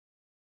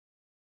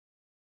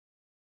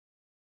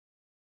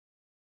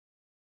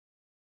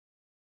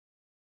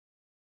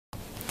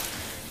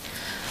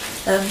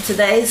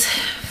Today's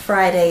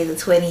Friday the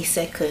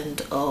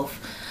 22nd of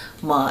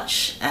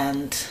March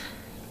and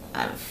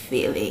I'm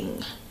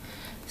feeling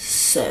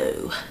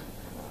so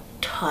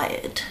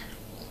tired.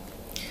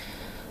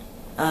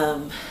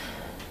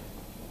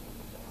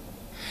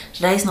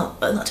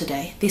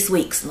 This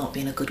week's not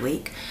been a good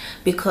week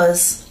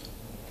because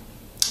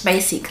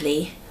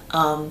basically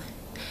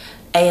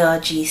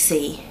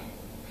ARGC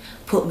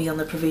put me on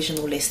the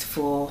provisional list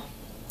for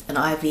an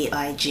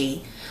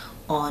IVIG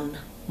on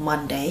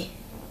Monday.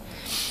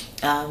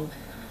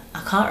 I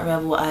can't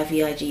remember what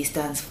IVIG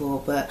stands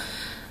for, but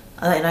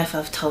I don't know if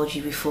I've told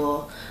you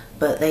before,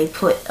 but they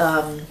put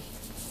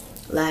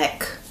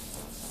like,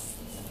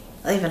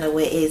 I don't even know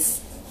what it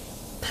is,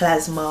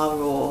 plasma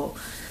or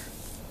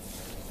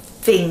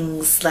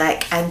things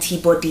like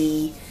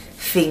antibody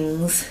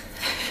things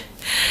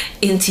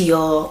into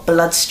your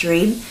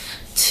bloodstream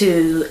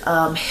to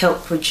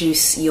help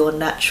produce your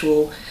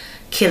natural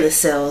killer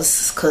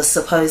cells, because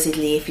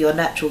supposedly if your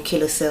natural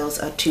killer cells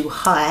are too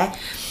high,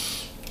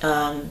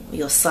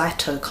 your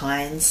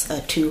cytokines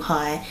are too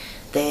high,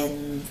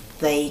 then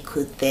they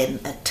could then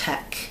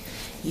attack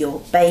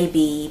your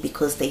baby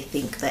because they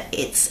think that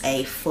it's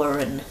a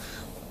foreign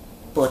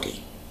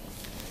body.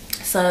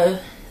 So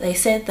they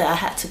said that I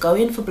had to go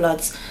in for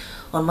bloods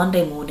on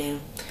Monday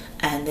morning,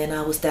 and then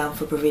I was down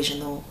for a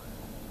provisional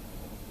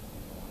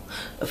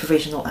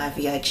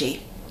IVIG.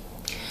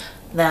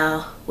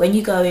 Now when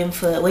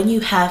you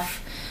have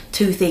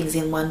two things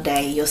in one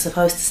day, you're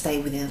supposed to stay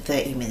within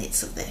 30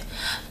 minutes of there,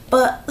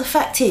 but the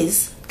fact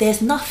is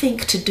there's nothing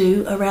to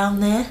do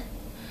around there,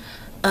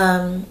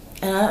 and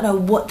I don't know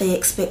what they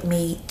expect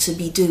me to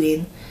be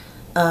doing,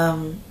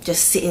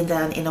 just sitting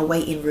down in a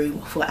waiting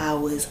room for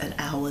hours and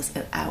hours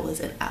and hours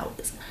and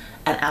hours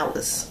and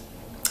hours,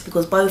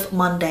 because both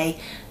Monday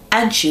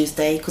and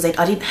Tuesday, because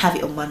I didn't have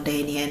it on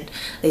Monday in the end,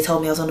 they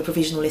told me I was on the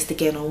provisional list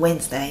again on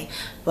Wednesday.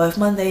 Both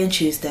Monday and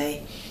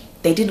Tuesday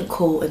they didn't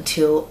call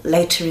until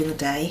later in the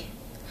day,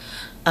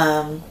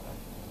 and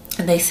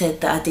they said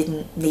that I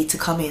didn't need to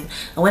come in.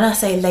 And when I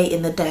say late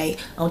in the day,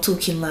 I'm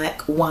talking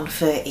like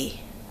 1:30,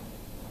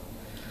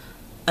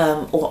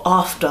 or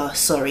after,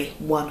 sorry,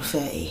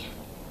 1:30.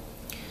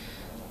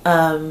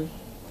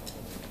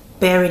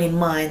 Bearing in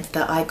mind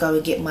that I go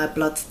and get my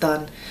bloods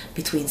done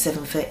between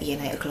 7:30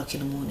 and 8 o'clock in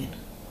the morning.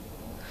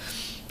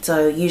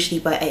 So usually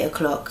by 8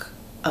 o'clock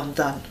I'm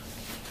done.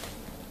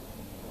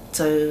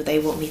 So they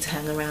want me to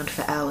hang around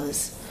for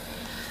hours.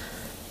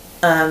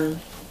 And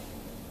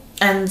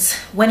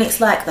when it's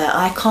like that,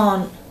 I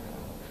can't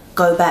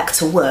go back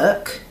to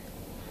work,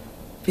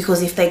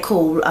 because if they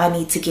call I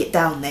need to get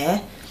down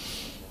there.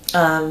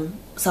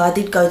 So I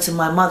did go to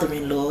my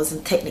mother-in-law's,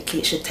 and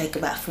technically it should take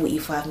about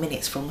 45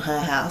 minutes from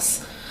her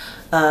house.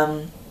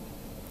 And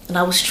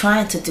I was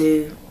trying to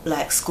do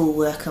like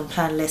schoolwork and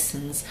plan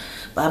lessons,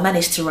 but I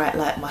managed to write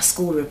like my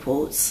school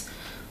reports,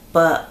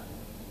 but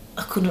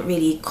I couldn't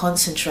really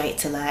concentrate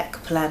to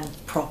like plan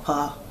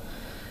proper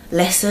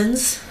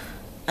lessons,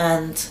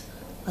 and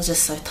I was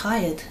just so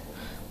tired,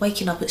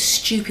 waking up at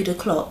stupid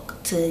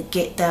o'clock to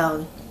get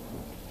down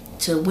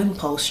to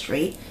Wimpole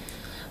Street.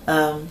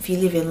 If you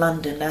live in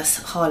London, that's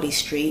Harley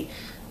Street.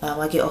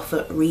 I get off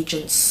at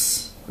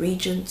Regent's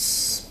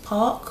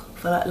Park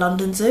for like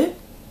London Zoo.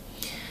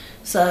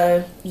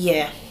 So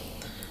yeah,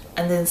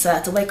 and then so I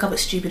had to wake up at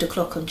stupid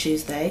o'clock on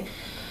Tuesday.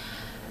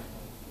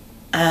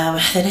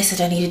 Then they said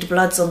I needed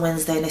bloods on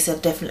Wednesday, and they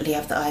said definitely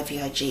have the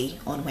IVIG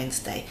on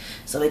Wednesday.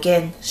 So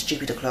again,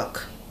 stupid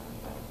o'clock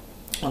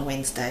on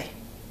Wednesday.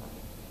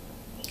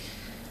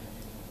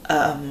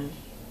 And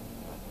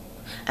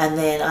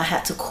then I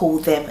had to call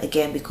them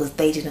again because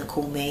they didn't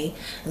call me,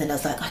 and then I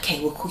was like, okay,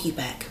 we'll call you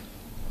back.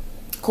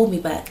 Call me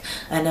back,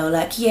 and they were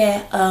like,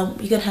 yeah,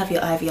 you're gonna have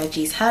your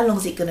IVIGs. How long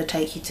is it gonna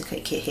take you to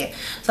get here?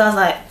 So I was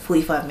like,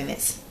 45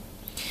 minutes.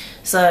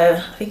 So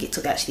I think it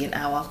took actually an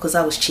hour, because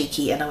I was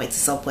cheeky and I went to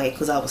Subway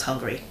because I was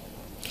hungry.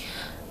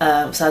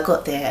 So I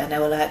got there and they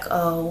were like,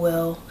 oh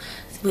well,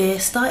 we're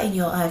starting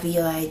your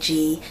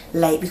IVIG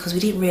late because we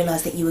didn't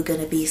realise that you were going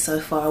to be so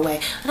far away.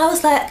 And I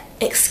was like,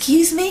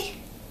 excuse me?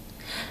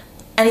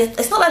 And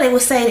it's not like they were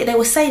saying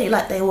it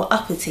like they were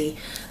uppity.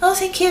 I was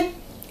thinking,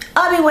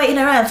 I've been waiting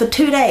around for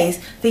 2 days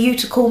for you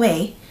to call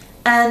me,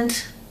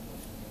 and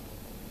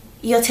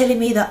you're telling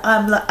me that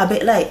I'm like a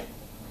bit late.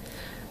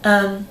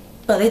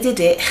 But they did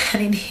it,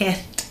 and in the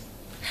end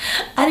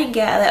I didn't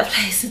get out of that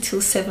place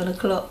until 7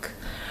 o'clock.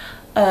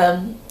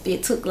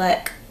 It took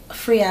like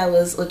 3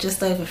 hours, or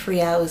just over 3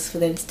 hours, for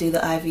them to do the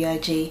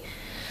IVIG,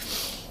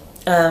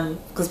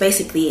 because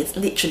basically it's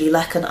literally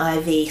like an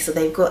IV. So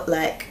they've got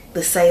like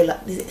the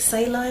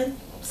saline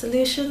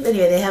solution?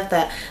 Anyway, they have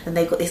that, and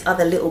they've got this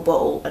other little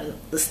bottle, and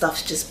the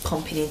stuff's just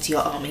pumping into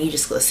your arm, and you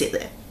just got to sit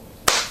there.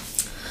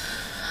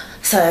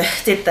 So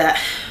did that,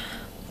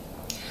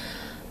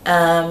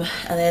 and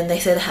then they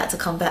said I had to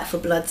come back for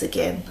bloods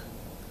again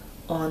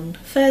on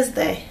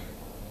Thursday.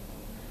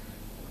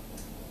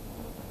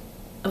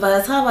 And by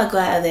the time I got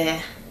out of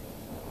there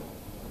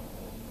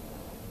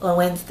on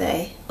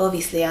Wednesday,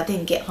 obviously I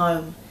didn't get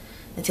home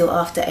until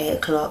after 8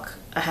 o'clock.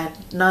 I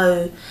had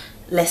no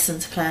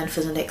lessons planned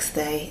for the next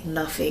day,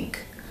 nothing.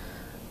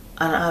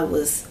 And I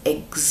was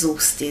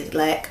exhausted.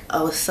 Like,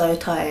 I was so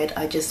tired,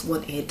 I just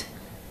wanted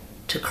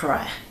to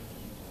cry.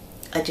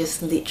 I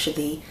just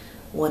literally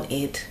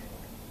wanted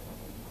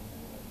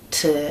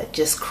to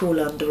just crawl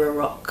under a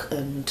rock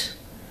and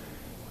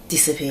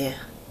disappear.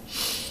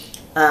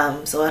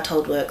 So I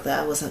told work that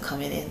I wasn't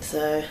coming in,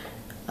 so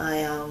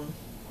I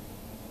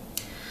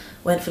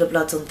went for the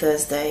bloods on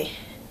Thursday,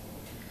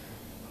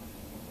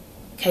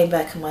 came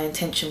back, and my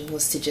intention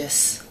was to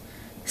just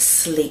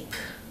sleep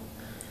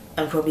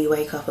and probably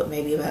wake up at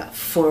maybe about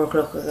 4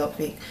 o'clock or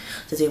something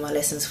to do my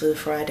lessons for the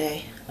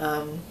Friday.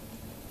 And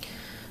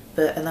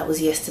that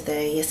was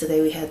yesterday.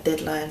 Yesterday we had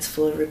deadlines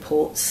for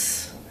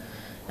reports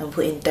and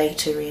putting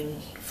data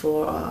in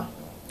for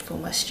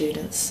my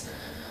students,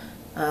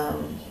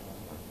 and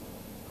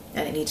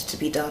it needed to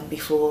be done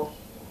before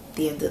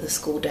the end of the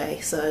school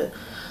day. So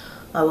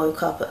I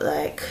woke up at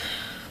like,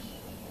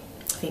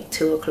 I think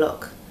 2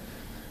 o'clock.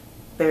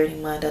 Bearing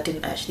in mind I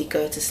didn't actually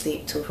go to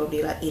sleep till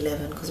probably like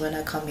 11, because when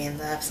I come in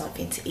I have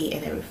something to eat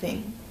and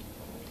everything.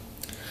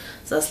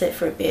 So I slept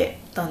for a bit,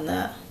 done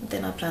that,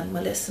 then I planned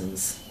my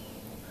lessons.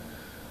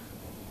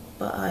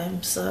 But I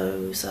am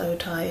so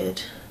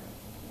tired.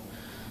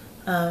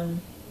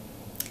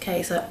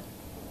 Okay, so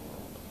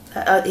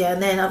yeah,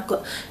 and then I've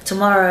got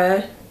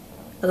tomorrow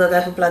I've got to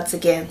go for bloods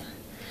again.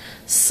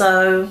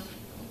 So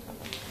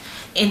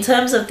in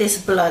terms of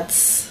this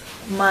bloods,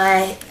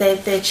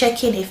 they're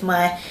checking if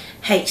my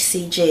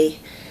HCG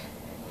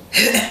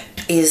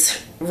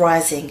is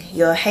rising.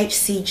 Your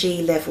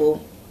HCG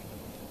level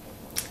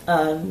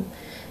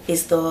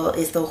is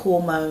the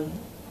hormone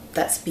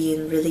that's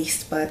being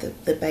released by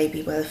the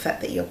baby by the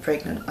fact that you're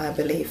pregnant, I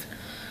believe.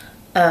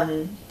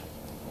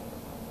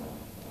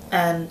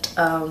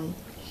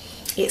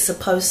 It's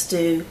supposed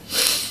to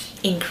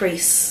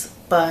increase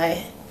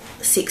by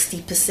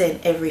 60%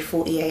 every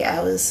 48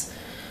 hours.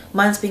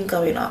 Mine's been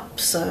going up,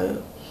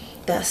 so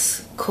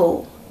that's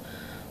cool.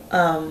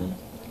 But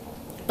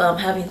I'm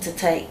having to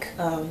take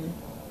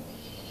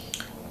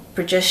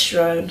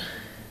progesterone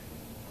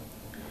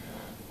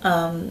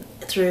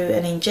through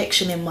an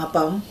injection in my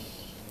bum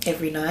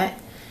every night,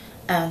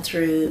 and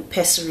through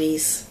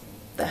pessaries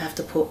that I have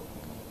to put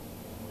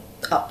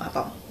up my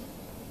bum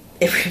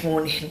every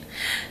morning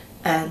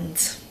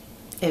and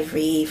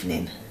every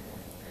evening.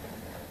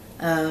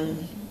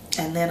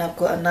 And then I've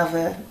got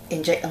another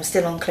I'm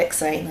still on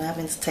Clexane, I'm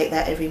having to take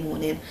that every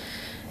morning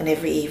and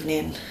every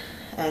evening,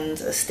 and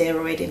a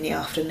steroid in the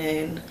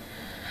afternoon,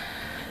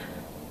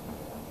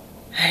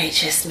 and it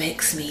just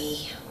makes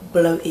me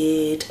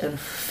bloated and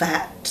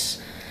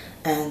fat,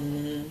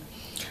 and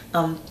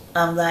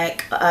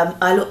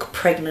I look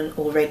pregnant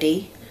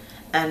already,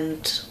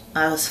 and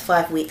I was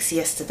 5 weeks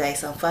yesterday,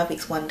 so I'm 5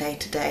 weeks 1 day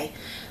today.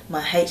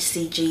 My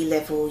HCG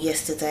level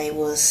yesterday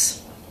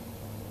was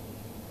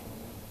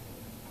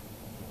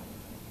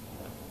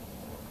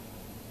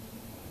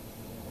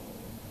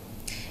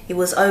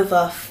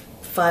over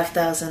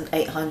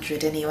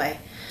 5,800 anyway,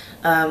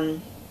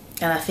 and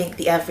I think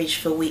the average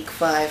for week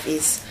 5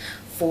 is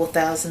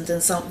 4,000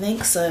 and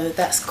something, so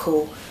that's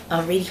cool.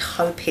 I'm really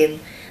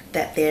hoping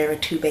that there are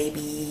 2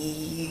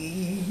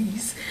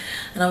 babies,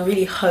 and I'm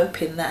really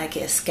hoping that I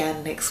get a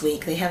scan next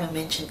week. They haven't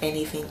mentioned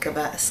anything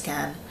about a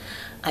scan.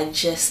 I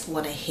just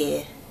want to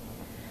hear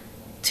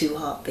 2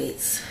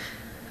 heartbeats.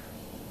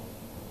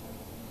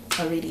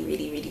 I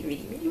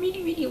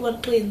really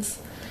want twins.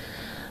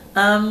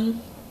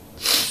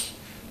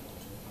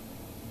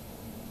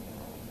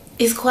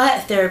 It's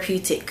quite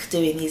therapeutic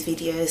doing these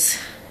videos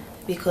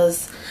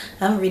because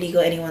I haven't really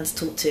got anyone to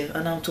talk to.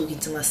 I know I'm talking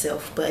to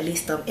myself, but at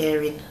least I'm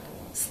airing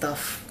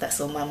stuff that's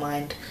on my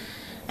mind.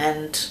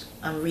 And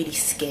I'm really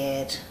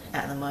scared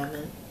at the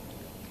moment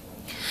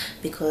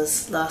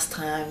because last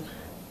time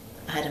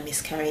I had a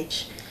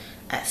miscarriage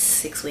at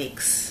 6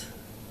 weeks,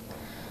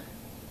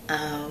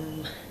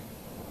 and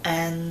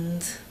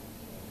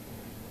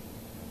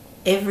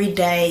every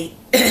day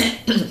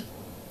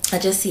I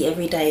just see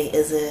every day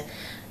as a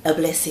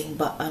blessing,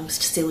 but I'm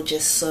still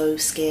just so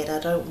scared. I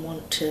don't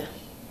want to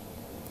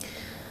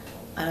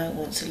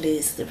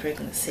lose the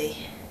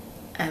pregnancy,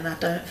 and I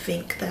don't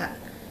think that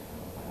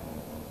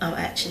I'm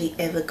actually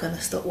ever gonna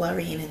stop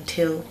worrying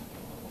until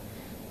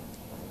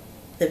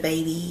the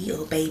baby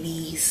or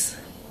babies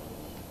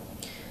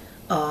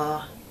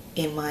are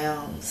in my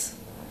arms,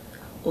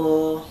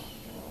 or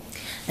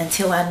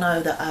until I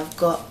know that I've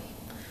got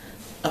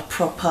a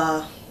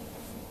proper,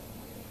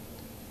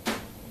 I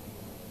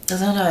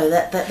don't know,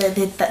 that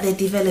they're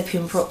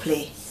developing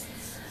properly.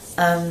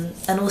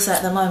 And also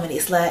at the moment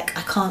it's like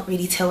I can't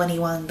really tell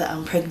anyone that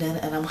I'm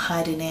pregnant, and I'm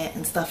hiding it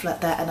and stuff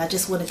like that, and I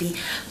just want to be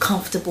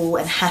comfortable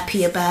and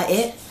happy about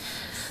it.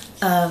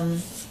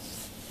 And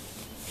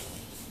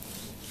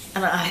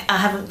I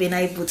haven't been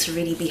able to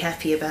really be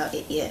happy about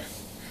it yet.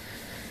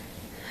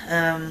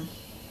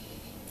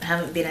 I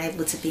haven't been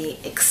able to be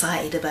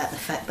excited about the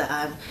fact that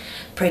I'm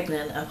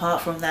pregnant,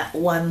 apart from that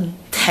one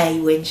day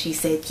when she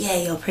said, yeah,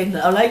 you're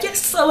pregnant. I'm like,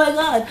 yes, oh my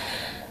god.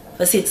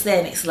 But since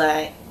then it's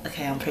like,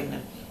 okay, I'm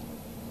pregnant.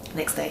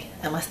 Next day,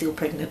 am I still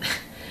pregnant?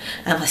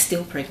 Am I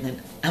still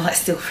pregnant? Am I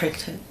still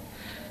pregnant?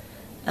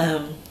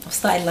 I've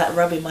started like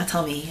rubbing my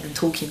tummy and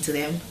talking to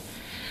them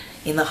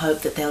in the hope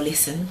that they'll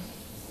listen.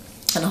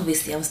 And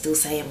obviously I'm still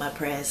saying my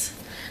prayers.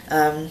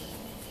 Let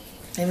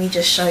me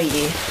just show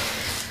you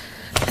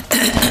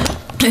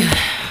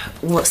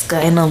what's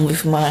going on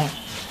with my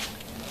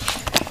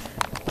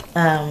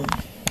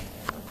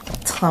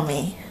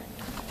tummy.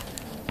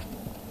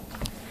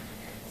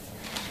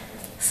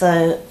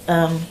 So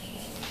let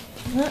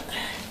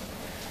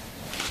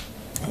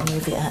me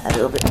move it out a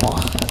little bit more.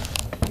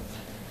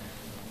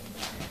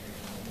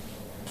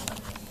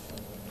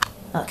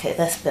 Okay,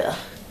 that's better.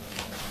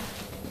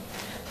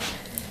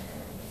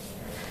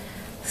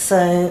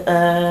 So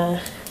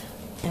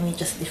let me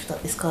just lift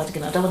up this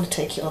cardigan. I don't want to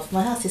take it off.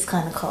 My house is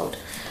kind of cold.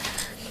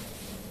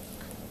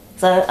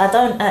 So I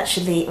don't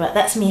actually, right,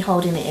 that's me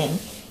holding it in.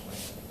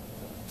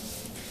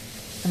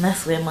 And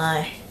that's where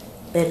my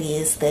belly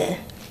is there.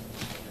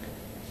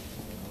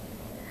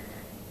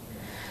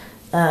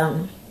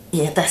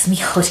 Yeah, that's me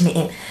holding it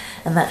in,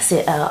 and that's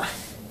it out.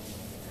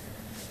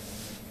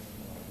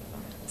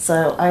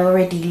 So I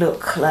already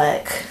look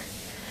like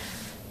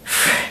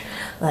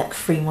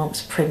 3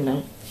 months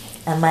pregnant,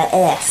 and my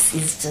ass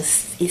is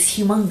just, it's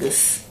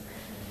humongous.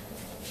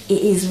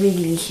 It is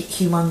really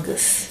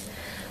humongous.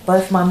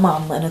 Both my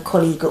mum and a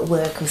colleague at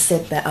work have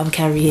said that I'm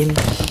carrying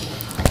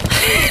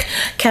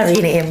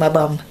it in my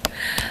bum.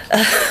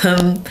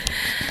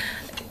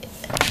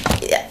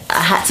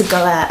 I had to go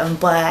out and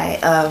buy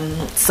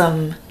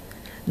some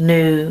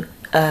new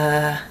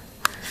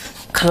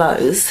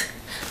clothes,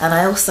 and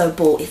I also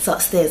bought, it's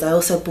upstairs, I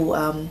also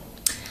bought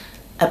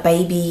a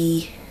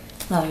baby,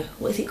 no,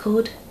 what is it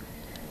called?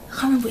 I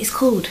can't remember what it's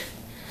called.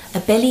 A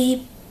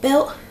belly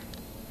belt?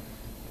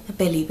 A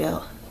belly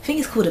belt. I think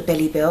it's called a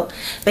belly belt.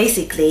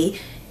 Basically,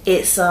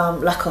 it's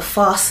like a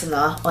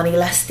fastener on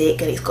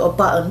elastic, and it's got a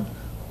button,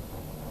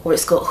 or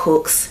it's got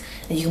hooks,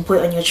 and you can put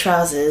it on your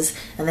trousers,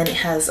 and then it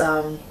has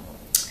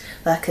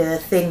like a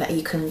thing that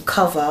you can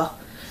cover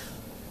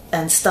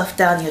and stuff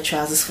down your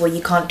trousers for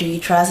you can't do your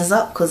trousers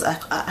up, because I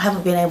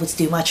haven't been able to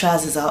do my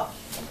trousers up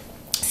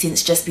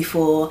since just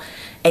before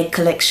egg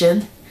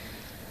collection.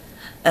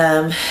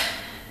 Yeah,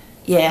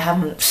 I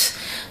haven't,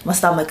 my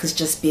stomach has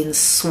just been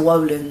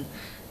swollen,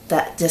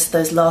 that just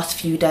those last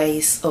few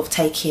days of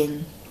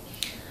taking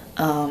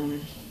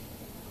the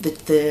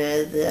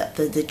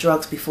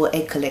drugs before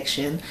egg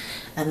collection,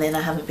 and then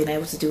I haven't been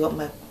able to do up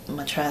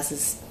my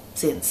trousers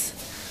since.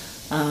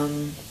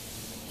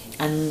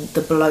 And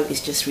the bloat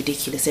is just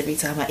ridiculous every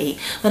time I eat.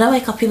 When I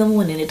wake up in the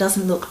morning, it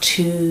doesn't look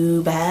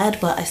too bad,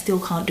 but I still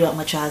can't do up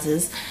my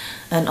trousers.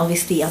 And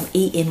obviously I'm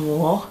eating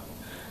more,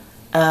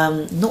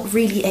 not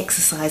really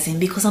exercising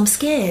because I'm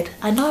scared.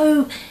 I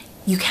know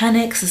you can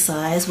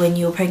exercise when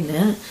you're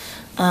pregnant,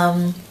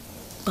 but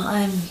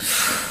I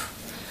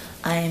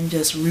am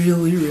just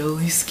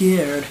really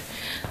scared.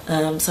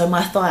 So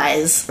my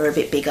thighs are a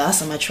bit bigger,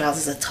 so my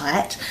trousers are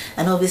tight,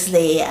 and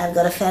obviously I've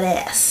got a fat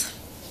ass.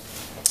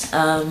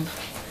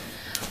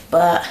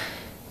 But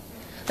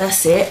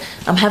that's it.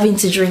 I'm having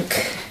to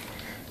drink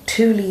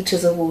 2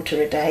 litres of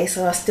water a day,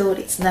 so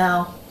it's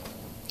now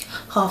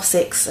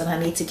 6:30, and I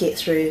need to get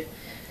through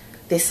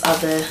this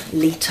other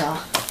litre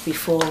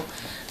before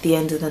the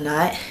end of the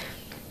night.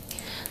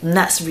 And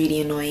that's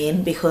really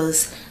annoying,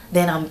 because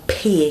then I'm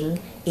peeing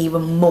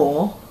even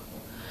more,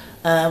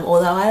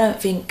 although I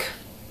don't think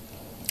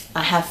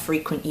I have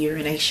frequent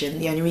urination.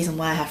 The only reason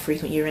why I have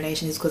frequent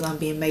urination is because I'm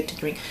being made to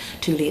drink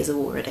 2 litres of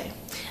water a day.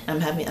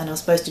 And I'm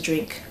supposed to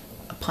drink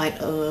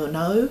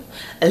a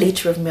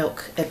litre of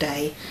milk a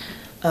day.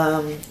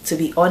 To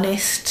be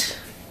honest,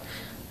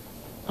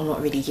 I'm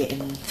not really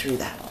getting through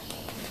that.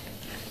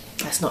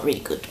 That's not really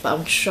good, but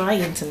I'm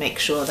trying to make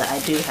sure that I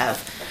do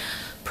have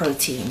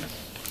protein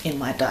in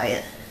my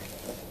diet.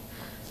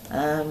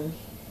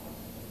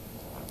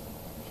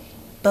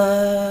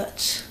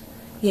 But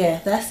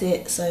yeah, that's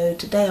it. So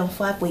today I'm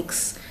 5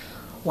 weeks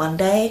 1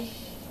 day.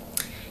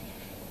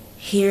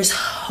 Here's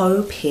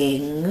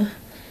hoping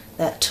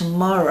that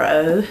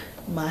tomorrow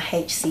my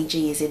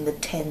HCG is in the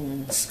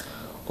tens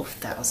of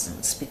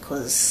thousands,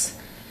 because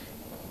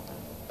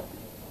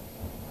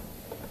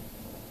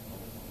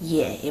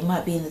yeah, it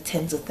might be in the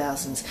tens of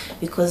thousands,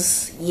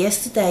 because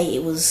yesterday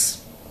it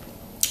was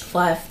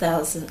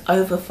 5,000,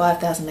 over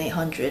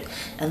 5,800,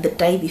 and the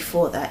day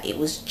before that it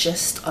was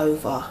just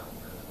over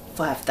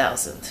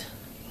 5,000.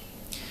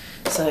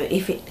 So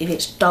if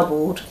it's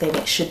doubled, then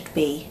it should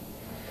be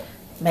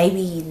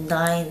maybe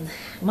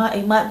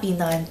it might be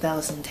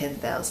 9,000,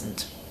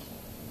 10,000.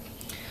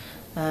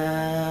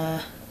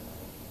 I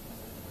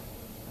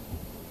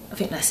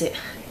think that's it.